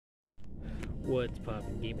What's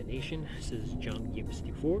poppin' Gaming Nation? This is John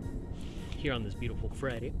Game64 here on this beautiful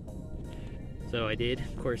Friday. So I did,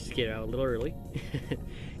 of course, get out a little early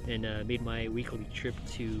and made my weekly trip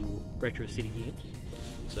to Retro City Games.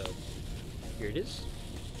 So here it is.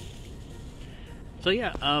 So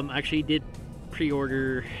yeah, actually did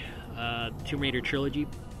pre-order Tomb Raider Trilogy,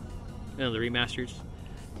 the remasters,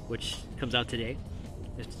 which comes out today.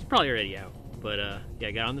 It's probably already out, but yeah,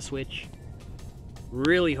 I got on the Switch.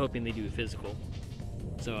 Really hoping they do physical.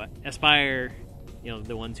 So Aspire,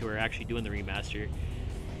 the ones who are actually doing the remaster,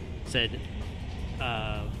 said,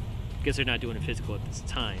 guess they're not doing a physical at this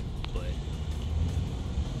time, but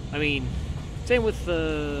I mean, same with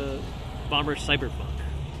Bomber Cyberpunk.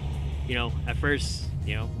 At first,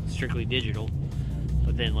 strictly digital,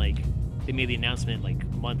 but then they made the announcement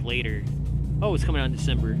a month later, oh, it's coming out in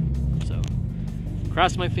December. So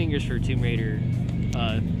cross my fingers for Tomb Raider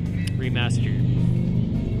remaster.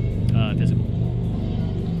 Physical.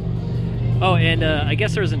 Oh, and I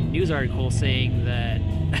guess there was a news article saying that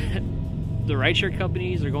the rideshare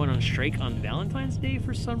companies are going on strike on Valentine's Day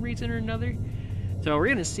for some reason or another. So we're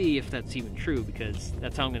gonna see if that's even true, because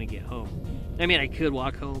that's how I'm gonna get home. I mean, I could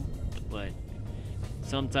walk home, but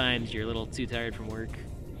sometimes you're a little too tired from work.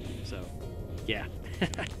 So, yeah.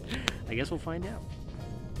 I guess we'll find out.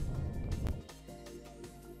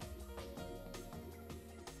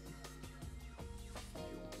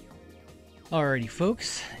 Alrighty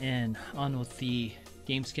folks, and on with the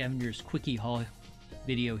Game Scavengers Quickie haul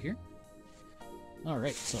video here.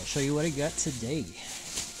 Alright, so I'll show you what I got today.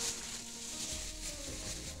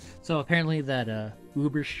 So apparently that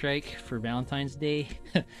Uber strike for Valentine's Day,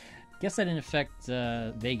 guess that didn't affect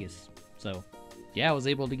Vegas. So yeah, I was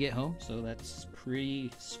able to get home, so that's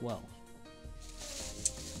pretty swell.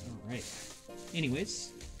 Alright,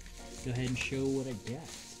 anyways, go ahead and show what I got.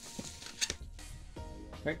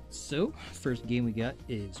 Alright, so first game we got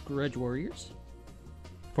is Grudge Warriors.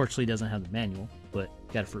 Fortunately, it doesn't have the manual, but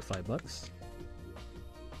got it for $5.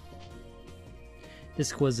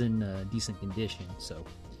 Disc was in decent condition, so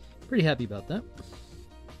pretty happy about that.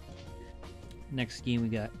 Next game we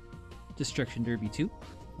got Destruction Derby 2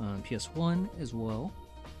 on PS1 as well.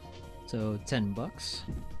 So $10,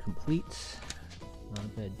 complete, not a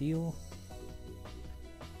bad deal.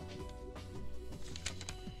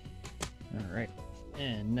 Alright.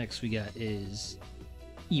 And next we got is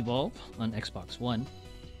Evolve on Xbox One.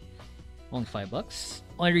 Only $5.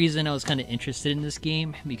 Only reason I was kind of interested in this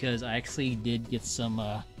game because I actually did get some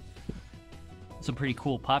pretty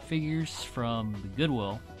cool pop figures from the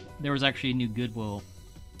Goodwill. There was actually a new Goodwill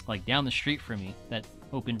down the street from me that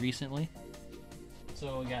opened recently.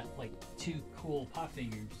 So I got two cool pop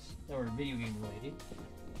figures that were video game related.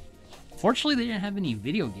 Fortunately, they didn't have any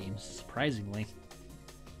video games, surprisingly.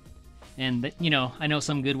 And, I know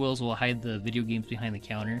some Goodwills will hide the video games behind the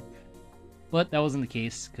counter, but that wasn't the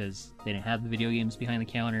case because they didn't have the video games behind the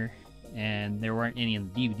counter, and there weren't any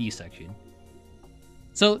in the DVD section.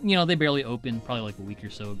 So, they barely opened, probably a week or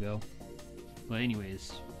so ago. But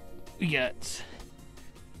anyways, we got,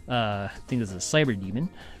 I think this is a Cyber Demon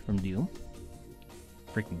from Doom.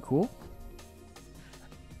 Freaking cool.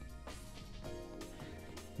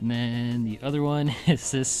 And then the other one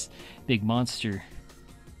is this big monster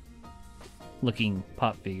looking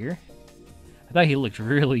pop figure. I thought he looked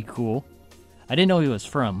really cool. I didn't know he was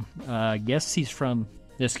from. I guess he's from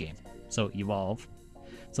this game, so Evolve.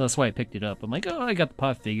 So that's why I picked it up. I'm like, oh, I got the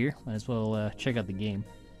pop figure. Might as well check out the game.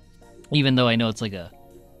 Even though I know it's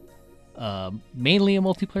mainly a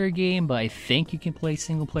multiplayer game, but I think you can play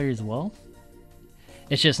single player as well.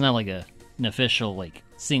 It's just not an official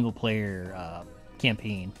single player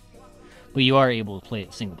campaign, but you are able to play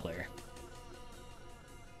it single player.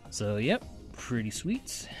 So yep. Pretty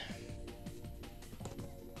sweet.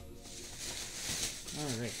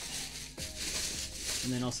 Alright.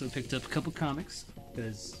 And then also picked up a couple comics,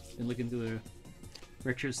 because I've been looking through the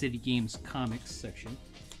Retro City Games comics section.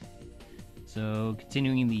 So,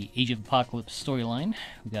 continuing the Age of Apocalypse storyline,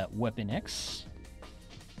 we got Weapon X,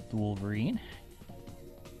 the Wolverine.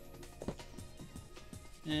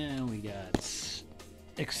 And we got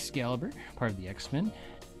Excalibur, part of the X-Men.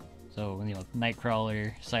 So,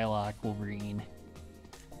 Nightcrawler, Psylocke, Wolverine.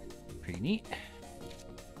 Pretty neat.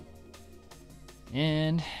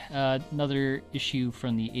 And another issue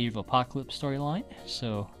from the Age of Apocalypse storyline.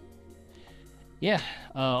 So, yeah,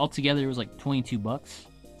 altogether it was $22. I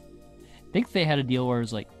think they had a deal where it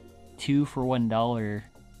was 2 for $1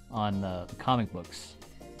 on the comic books.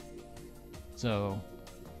 So,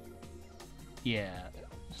 yeah.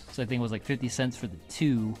 So I think it was 50 cents for the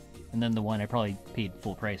 2. And then the one I probably paid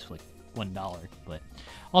full price for $1, but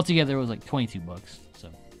altogether it was $22. So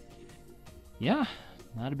yeah,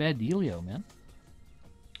 not a bad dealio, man.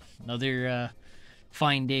 Another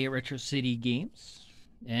fine day at Retro City Games.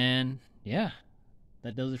 And yeah,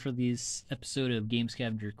 that does it for this episode of Game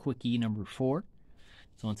Scavenger Quickie number 4.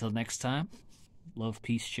 So until next time, love,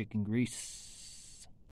 peace, chicken grease.